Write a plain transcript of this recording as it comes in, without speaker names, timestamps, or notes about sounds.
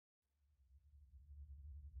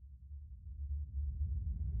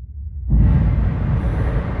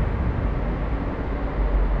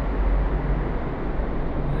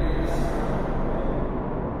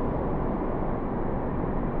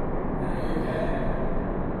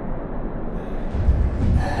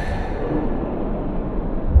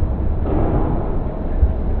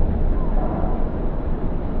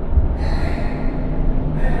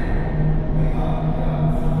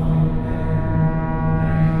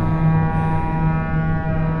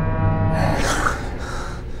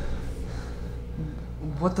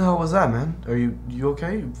What the hell was that, man? Are you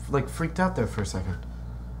okay? You, like, freaked out there for a second.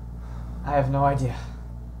 I have no idea.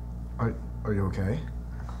 Are you okay?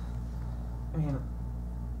 I mean,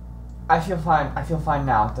 I feel fine. I feel fine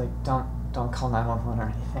now. Like, don't call 911 or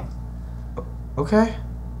anything. Okay.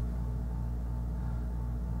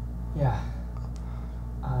 Yeah.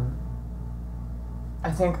 I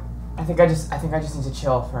think I just need to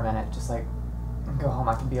chill for a minute. Just like go home.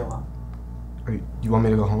 I can be alone. You want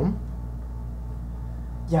me to go home?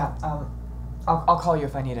 Yeah. I'll call you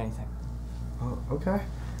if I need anything. Oh, okay.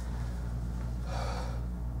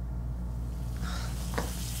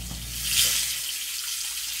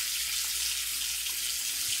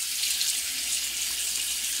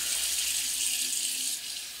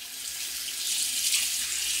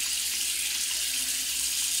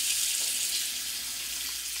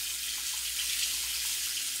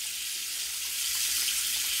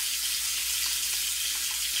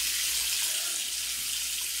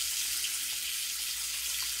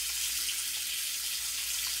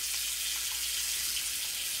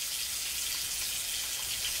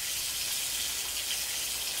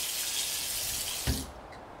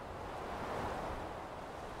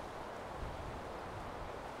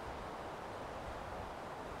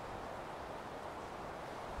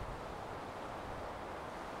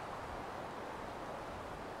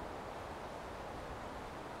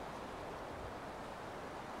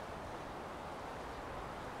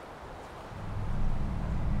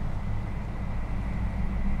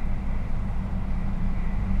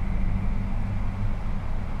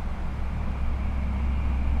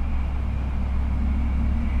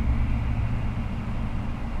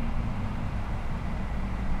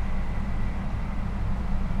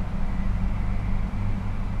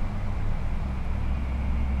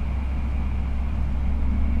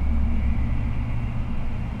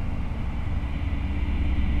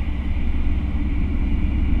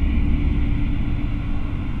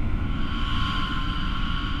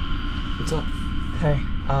 What's up? Hey.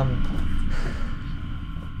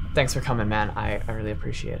 Thanks for coming, man. I really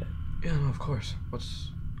appreciate it. Yeah, no, of course.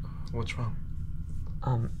 What's wrong?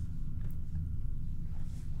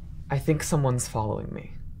 I think someone's following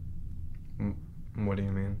me. What do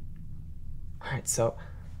you mean? Alright, so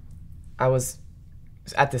I was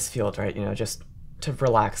at this field, right, you know, just to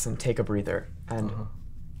relax and take a breather, and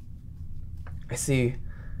I see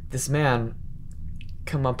this man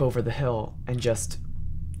come up over the hill and just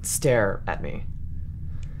stare at me.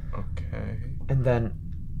 Okay. And then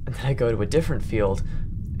I go to a different field,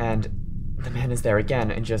 and the man is there again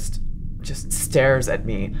and just stares at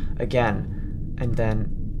me again, and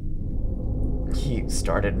then he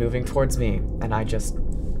started moving towards me, and I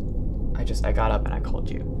got up and I called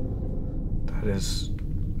you. That is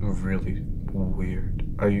really weird.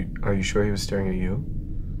 Are you sure he was staring at you?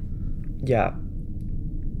 Yeah.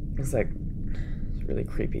 It's really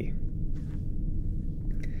creepy.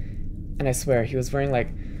 And I swear, he was wearing, like,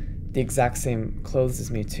 the exact same clothes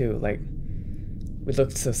as me, too. Like, we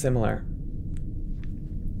looked so similar.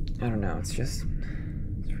 I don't know, it's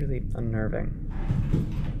really unnerving.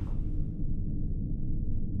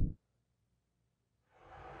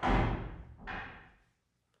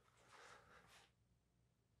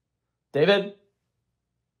 David?